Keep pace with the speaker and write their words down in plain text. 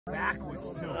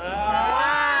Backwards too.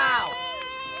 Wow!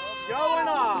 Showing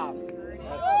off.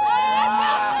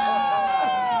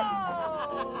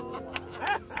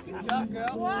 Good job,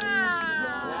 girl.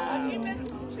 Wow! She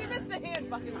missed the hand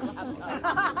fucking slap.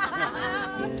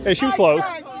 Hey, she was close.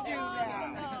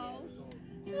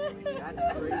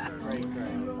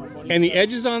 And the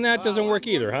edges on that doesn't work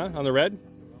either, huh? On the red?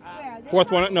 Fourth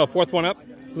one up? No, fourth one up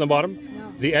from the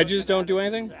bottom? The edges don't do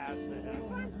anything?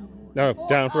 No,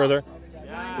 down further.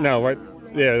 No, right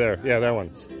there. Yeah, that one.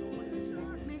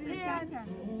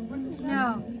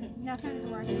 No, nothing's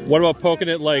working. What about poking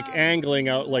it like angling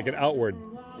out like an outward?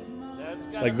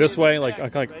 Like this way, like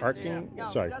arcing?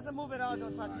 Sorry. Doesn't move at all,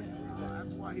 don't touch it.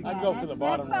 I'd go for the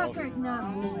bottom row. That fucker's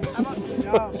not moving.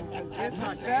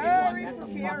 Very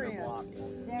precarious.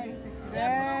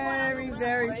 Very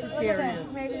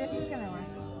precarious. Maybe this is gonna work.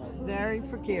 Very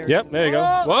precarious. Yep, there you go.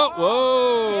 Whoa,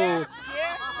 whoa.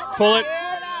 Pull it.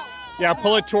 Yeah,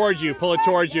 pull it towards you. Pull it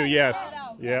towards you. Yes.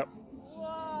 Yep.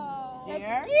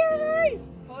 Dear. Scary!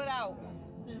 Pull it out.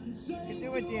 You can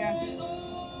do it, dear.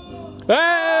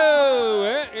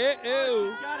 Oh!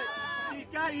 She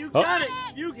got it. You got it.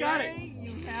 You got it.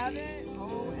 You have it.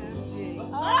 OMG.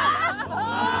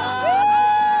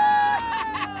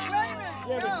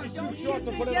 Yeah, but she's too short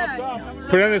to put it up top.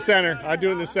 Put it in the center. I'll do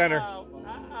it in the center.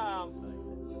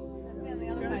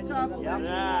 Yeah!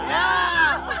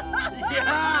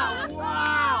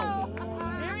 Wow!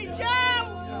 Mary Jo!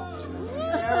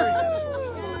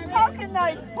 How can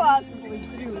I possibly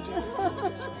do this?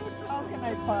 How can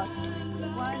I possibly?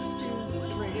 1,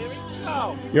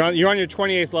 2, 3. You're on your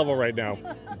 28th level right now.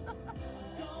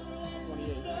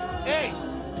 Hey,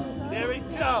 there we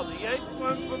go. The 8th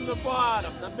one from the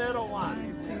bottom, the middle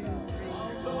one.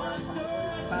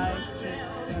 5, 6,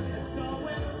 7.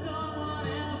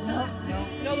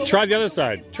 No, Try the other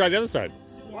side. Try the other side.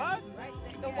 What?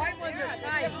 the white ones are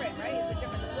tight, right? It's a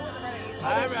different. The blue and the red is.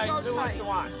 All right, do what you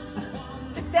want.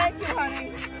 Thank you,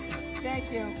 honey.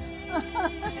 Thank you.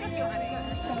 Thank you, honey.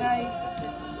 Good night.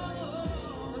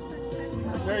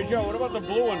 Mary Jo, what about the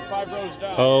blue one 5 rows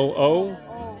down? Oh.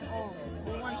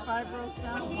 We want 5 rows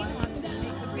down.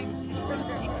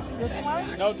 This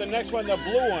one? No, the next one, the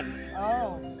blue one.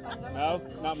 Oh. No,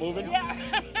 not moving?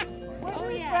 What's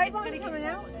this right one coming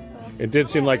out? It did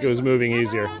seem like it was moving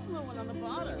easier.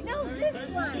 No, this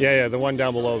one. Yeah, the one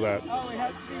down below that. Oh, it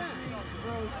has to be 3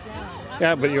 rows down.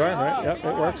 Yeah, but you are, right? Yeah,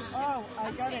 it works. Oh,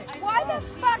 I got it. Why the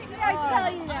fuck did I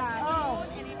tell you that? Oh.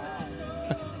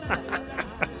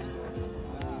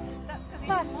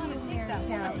 Fuck you, Mary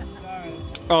Jo.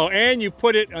 Oh, and you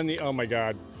put it on the, oh my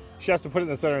God. She has to put it in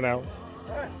the center now.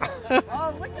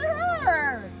 Oh, look at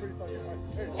her.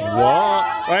 What?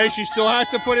 Hey, she still has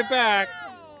to put it back.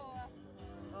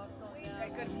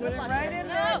 Put it right in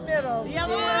that middle.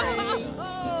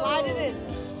 Slide it in.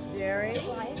 Jerry.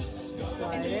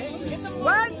 Slide it.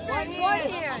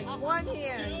 One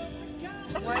hand.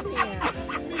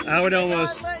 I would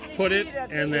almost put it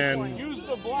and then, Use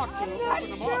the block to open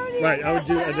them up. right, I would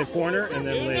do it at the corner and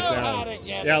then lay it down.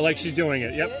 Yeah, like she's doing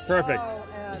it. Yep, perfect. Oh,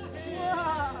 and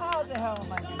how the hell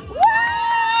am I doing?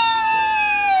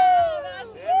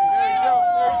 There you go,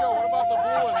 what about the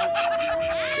blue one?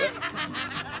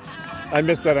 I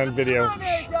missed that on video. Open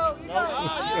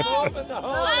the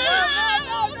hole.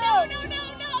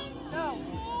 No.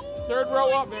 3rd row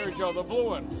up, Mary Jo, the blue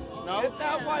one. No? Get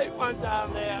that white one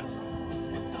down there.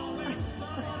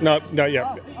 No, not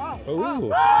yet. Ooh.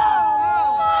 Wow!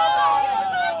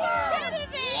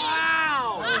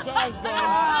 Those eyes going.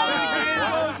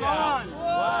 Watch out.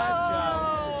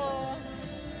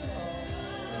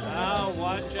 Now,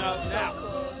 watch out now.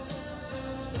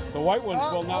 The white ones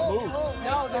will not move.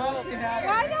 No, they won't see that.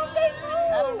 Why don't they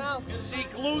move? I don't know. She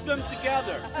glued them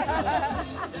together.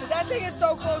 That thing is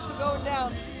so close to going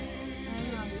down.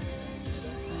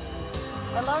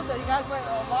 I love that. You guys went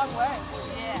a long way.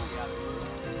 Yeah.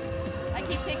 I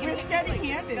keep taking We're pictures steady like this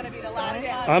is handed. going to be the last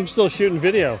one. I'm still shooting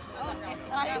video.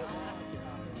 I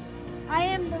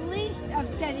am the least of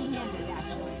steady-handed,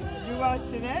 actually. You are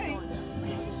today.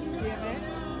 Damn it.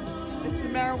 It's the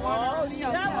marijuana. Oh, she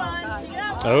got one. She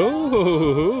got one.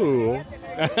 Oh.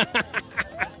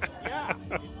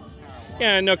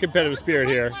 Yeah, no competitive spirit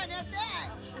here. It's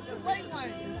a white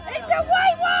one. It's a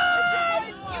white one!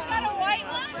 You got a white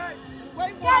one?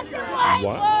 Got the white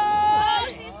What? one! Oh,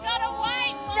 she's got a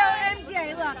white one! So, MJ,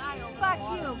 look. Fuck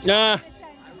you. Nah.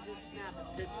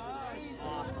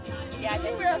 Yeah, I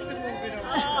think we have to move it over.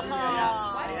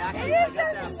 It is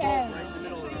on the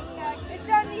edge. It's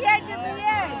on the edge of the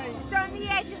edge. It's on the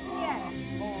edge of the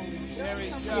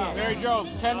edge. Mary Jo,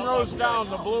 10 rows down,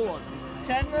 the blue one.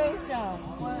 10 rows down.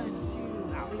 1, 2,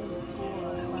 3,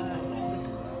 4, 5,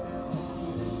 6,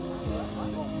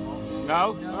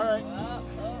 No? All right.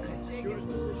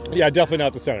 Yeah, definitely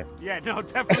not the center. Yeah, no,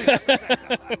 definitely.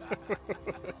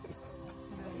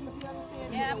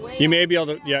 You may be able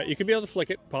to, yeah, you could be able to flick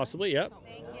it, possibly, yep.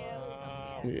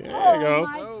 There you go.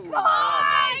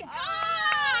 My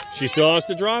God! She still has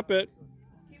to drop it.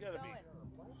 You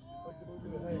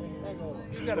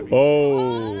gotta be.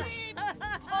 Oh. You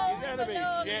gotta be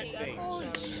shitting. Holy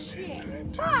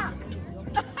shit. Fuck!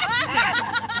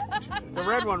 The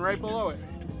red one right below it.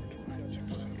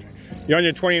 You're on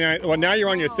your 29th, well, now you're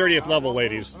on your 30th level,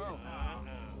 ladies.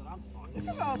 Look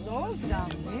at all those down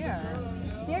there.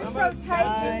 They're so tight.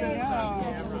 I know.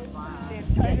 They're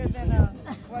tighter than a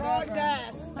frog's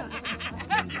ass.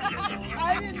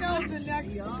 I didn't know the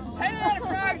next. Tighter than a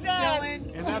frog's ass.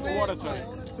 And that's watertight.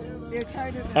 They're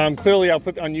tighter than. Clearly I'll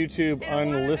put on YouTube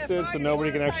unlisted so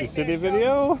nobody can actually see the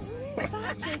video.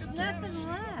 Fuck, there's nothing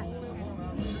left.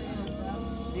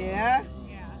 Yeah.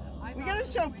 We gotta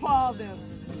show Paul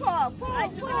this. Paul.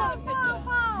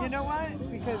 You know what?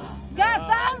 Because Got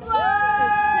that it's one!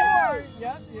 4.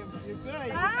 Yep, you're good.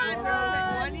 That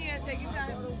one! Take your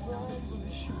time.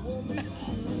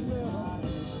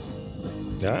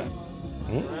 Yeah.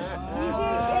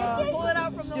 Pull it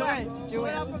out from the left. Do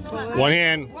it. One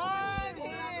hand. One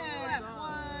hand.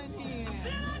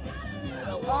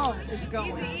 Oh, it's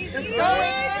going. It's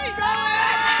going.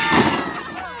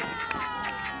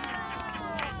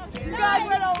 You guys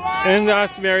went a lot. And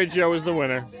thus Mary Jo is the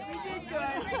winner. We did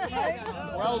good. Right?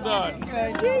 Well done.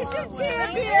 Good. She's the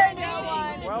champion!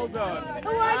 Well done. Who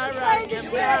wants to play the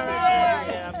champion?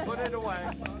 Yeah, put it away.